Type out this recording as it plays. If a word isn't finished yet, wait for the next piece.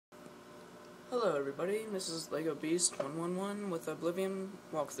Hello everybody, this is Lego Beast 111 with Oblivion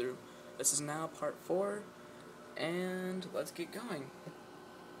Walkthru. This is now part 4, and let's get going.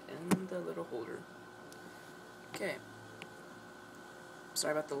 In the little holder. Okay.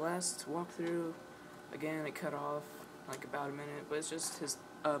 Sorry about the last walkthrough. Again, it cut off like about a minute, but it's just his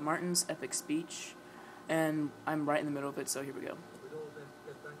Martin's epic speech, and I'm right in the middle of it, so here we go.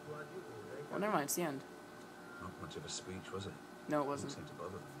 Well, never mind, it's the end. Not much of a speech, was it? No, it wasn't. Seemed to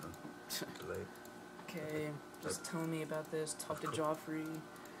bother them, huh? Too late. Okay, just tell me about this. Talk to Joffrey.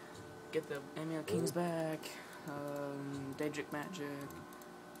 Get the Emil Kings back. Daedric magic.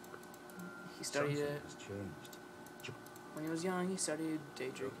 He studied it. Has changed. When he was young, he studied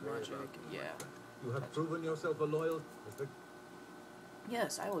Daedric magic. Yeah. You have proven yourself a loyal, Mr.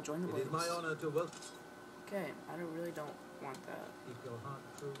 Yes, I will join the It is my honor to welcome. Okay, I really don't want that. Keep your heart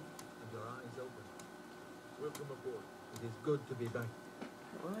true and your eyes open. Welcome aboard. It is good to be back.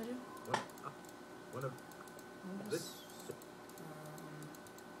 What do I do? One of this.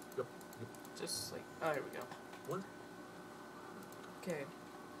 Just like, oh, here we go. One. Okay.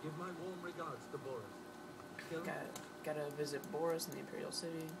 Give my warm regards to Boris. Gotta visit Boris in the Imperial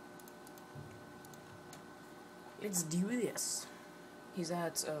City. Let's do this. He's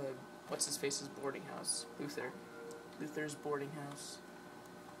at, what's his face's boarding house? Luther's boarding house.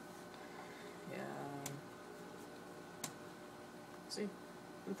 Yeah. See?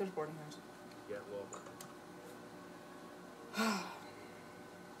 Luther's boarding house. Get lost.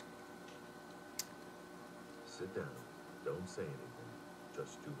 Sit down. Don't say anything.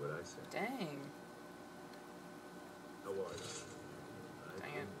 Just do what I say. Dang. How are you?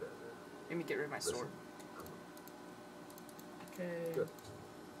 Dang it. Let me get rid of my sword. Okay. Good.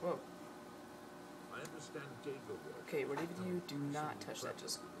 Whoa. I understand Jacob. Okay, whatever you do not touch that.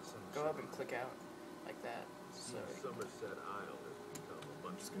 Just go up and click out like that. So Somerset Isle has become a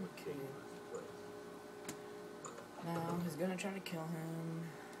much just gonna more kill you. dangerous place. Now he's gonna try to kill him.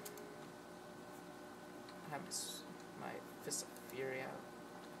 I have my fist of fury out.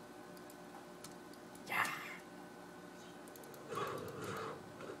 Yeah.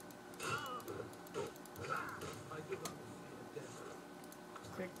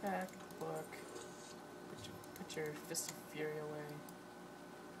 Click back, book. Put your fist of fury away.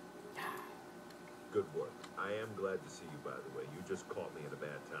 Yeah. Good work. I am glad to see you, by the way. You just caught me at a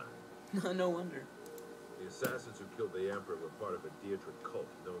bad time. No wonder. The assassins who killed the Emperor were part of a Deirdre cult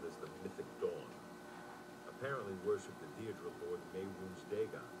known as the Mythic Dawn. Apparently worship the Deirdre Lord Mehrunes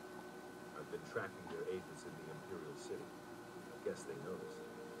Dagon. I've been tracking their agents in the Imperial City. I guess they noticed.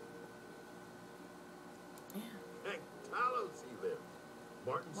 Yeah. Hey, Talos, he lived.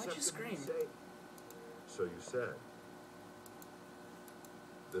 Martin Why'd you scream? So you said.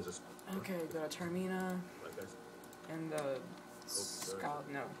 There's a... Okay, got a Termina. Like I said. And no.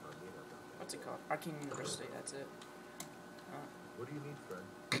 What's it called? Arcane University, that's it. What do you need,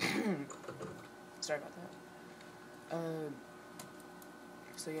 friend? Sorry about that.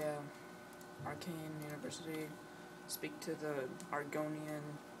 So yeah, Arcane University. Speak to the Argonian,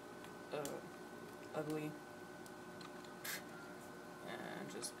 ugly. And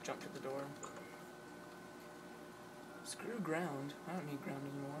just jump to the door. Screw ground. I don't need ground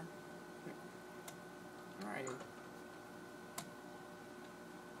anymore. Where are you?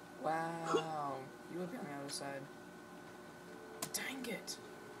 Wow. You would be on the other side. Dang it.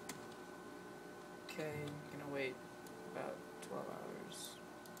 Okay, gonna wait about 12 hours.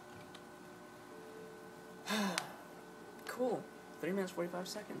 Cool. 3 minutes 45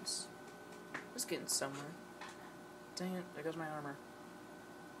 seconds. Just getting somewhere. Dang it, there goes my armor.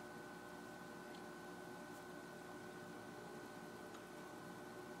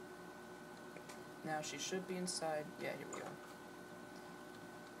 Now she should be inside. Yeah, here we go.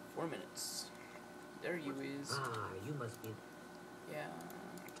 4 minutes. There you is. Ah, you must be... Yeah.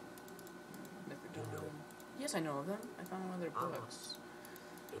 Yes, I know of them. I found one of their books.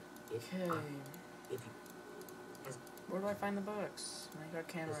 Okay. Where do I find the books? I got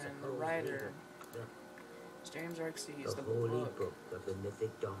Cameron, the writer. James Xerxes, the the holy book. book of the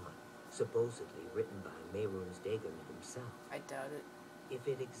Mythic Dawn, supposedly written by Mehrunes Dagon himself. I doubt it. If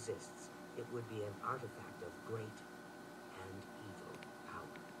it exists, it would be an artifact of great and evil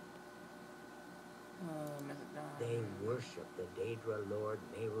power. Mythic Dawn. They worship the Daedra Lord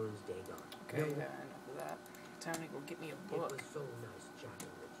Mehrunes Dagon. Okay, yeah, enough of that. Time to go get me a book. It was so nice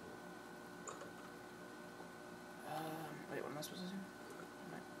chatting with you. Wait, what am I supposed to do?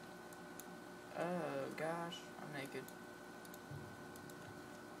 Oh, gosh, I'm naked.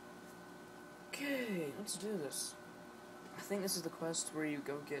 Okay, let's do this. I think this is the quest where you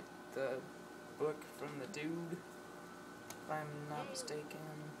go get the book from the dude, if I'm not mistaken.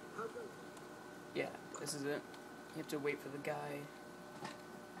 Yeah, this is it. You have to wait for the guy.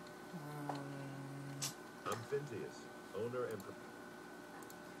 I'm Phintius, owner and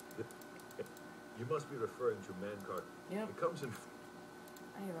You must be referring to Mancart. Yep. It comes in. I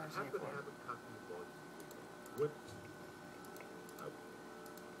need to I happen to have a copy of Volume 3. What?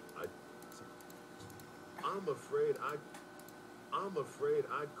 I'm afraid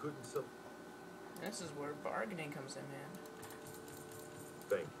I couldn't This is where bargaining comes in, man.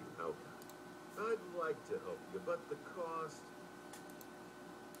 Thank you, Alka. I'd like to help you, but the cost.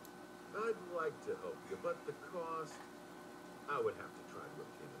 I would have to try to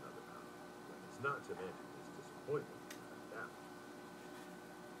obtain another copy. It's not to mention his disappointment. That.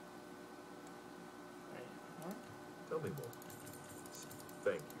 Wait, what? Tell me more.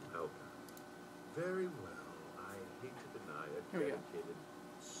 Thank you, Alka. Very well. I hate to deny a Here we go. dedicated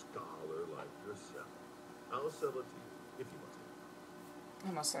scholar like yourself. I'll sell it to you if you want it. I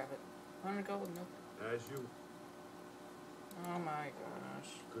must have it. 100 gold, nothing. As you. Oh my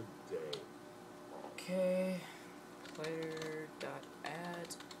gosh. Good day. Okay. Player dot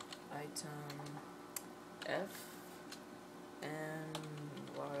add item F and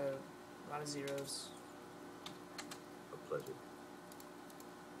a lot of zeros. A pleasure.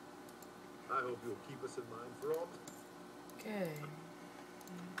 I hope you'll keep us in mind for all. Okay.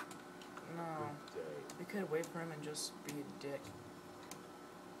 No. Good day. We could wait for him and just be a dick.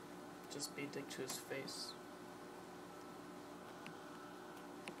 Just be a dick to his face.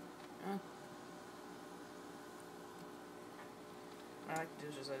 Huh? What I like to do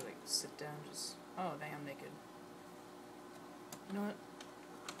is just like sit down, just oh dang, I'm naked. You know what?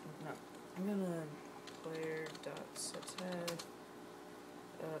 No, I'm gonna player dot set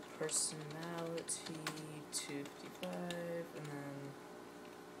personality 255 and then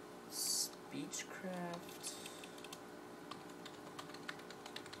speechcraft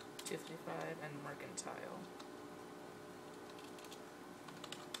 255 and mercantile.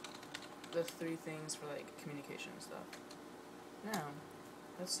 The 3 things for like communication and stuff. Now,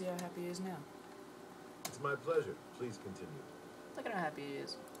 let's see how happy he is now. It's my pleasure. Please continue. Look at how happy he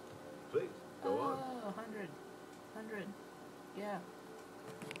is. Please, go on. 100. 100. Yeah.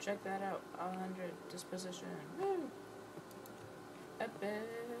 Check that out. 100. Disposition. Woo! Epic.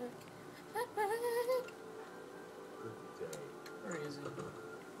 Epic. Good day. Where is he?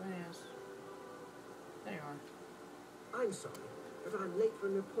 There he is. There you are. I'm sorry, but I'm late for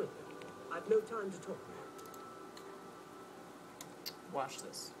an appointment. I've no time to talk now. Watch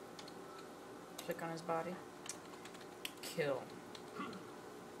this. Click on his body. Kill.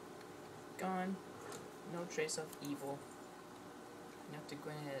 Gone. No trace of evil.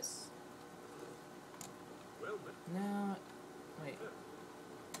 Noctigües. Well, then. No. Wait.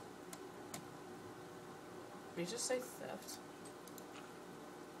 Did you just say theft?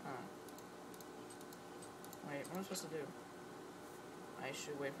 Oh. Wait, what am I supposed to do? I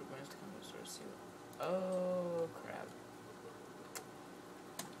should wait for Gwen to come to sort of see what. Oh, crap.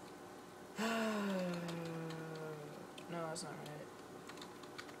 No, that's not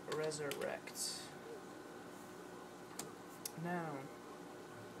right. Resurrect. Now,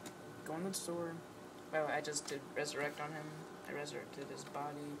 go in the store. By the way, I just did resurrect on him. I resurrected his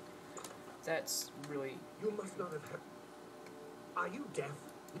body. That's really. You must not have heard. Are you deaf?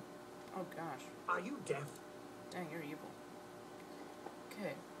 Oh gosh. Are you deaf? Dang, you're evil.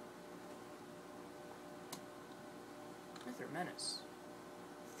 Okay. Mither Menace.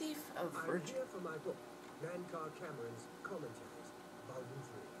 Thief of I'm Virgin. here for my book, Nankar Cameron's Commentaries, Volume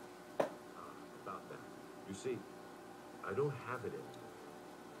 3. About that. You see, I don't have it anymore.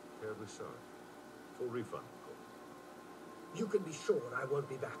 Terribly sorry. Full refund, of course. You can be sure I won't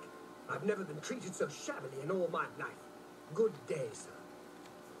be back. I've never been treated so shabbily in all my life. Good day, sir.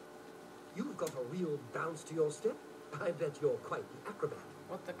 You've got a real bounce to your step. I bet you're quite the acrobat.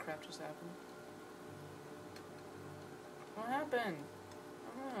 What the crap just happened? What happened?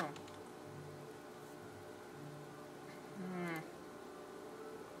 I don't know.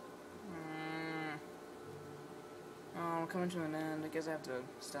 Oh, I'm coming to an end. I guess I have to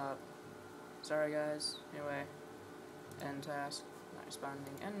stop. Sorry, guys. Anyway, end task. Not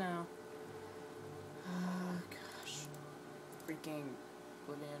responding. And now. Gosh. Freaking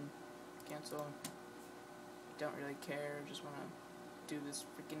Oblivion. Cancel. Don't really care. Just want to do this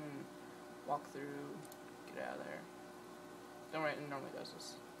freaking walkthrough. Get out of there. Don't worry, it normally does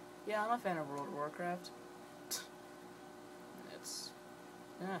this. Yeah, I'm a fan of World of Warcraft. It's.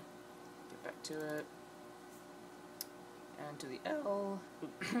 Yeah. Get back to it. And to the L.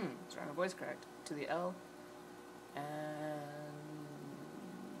 Sorry, my voice cracked. To the L. And.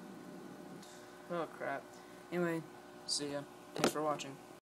 Oh crap. Anyway, see ya. Thanks for watching.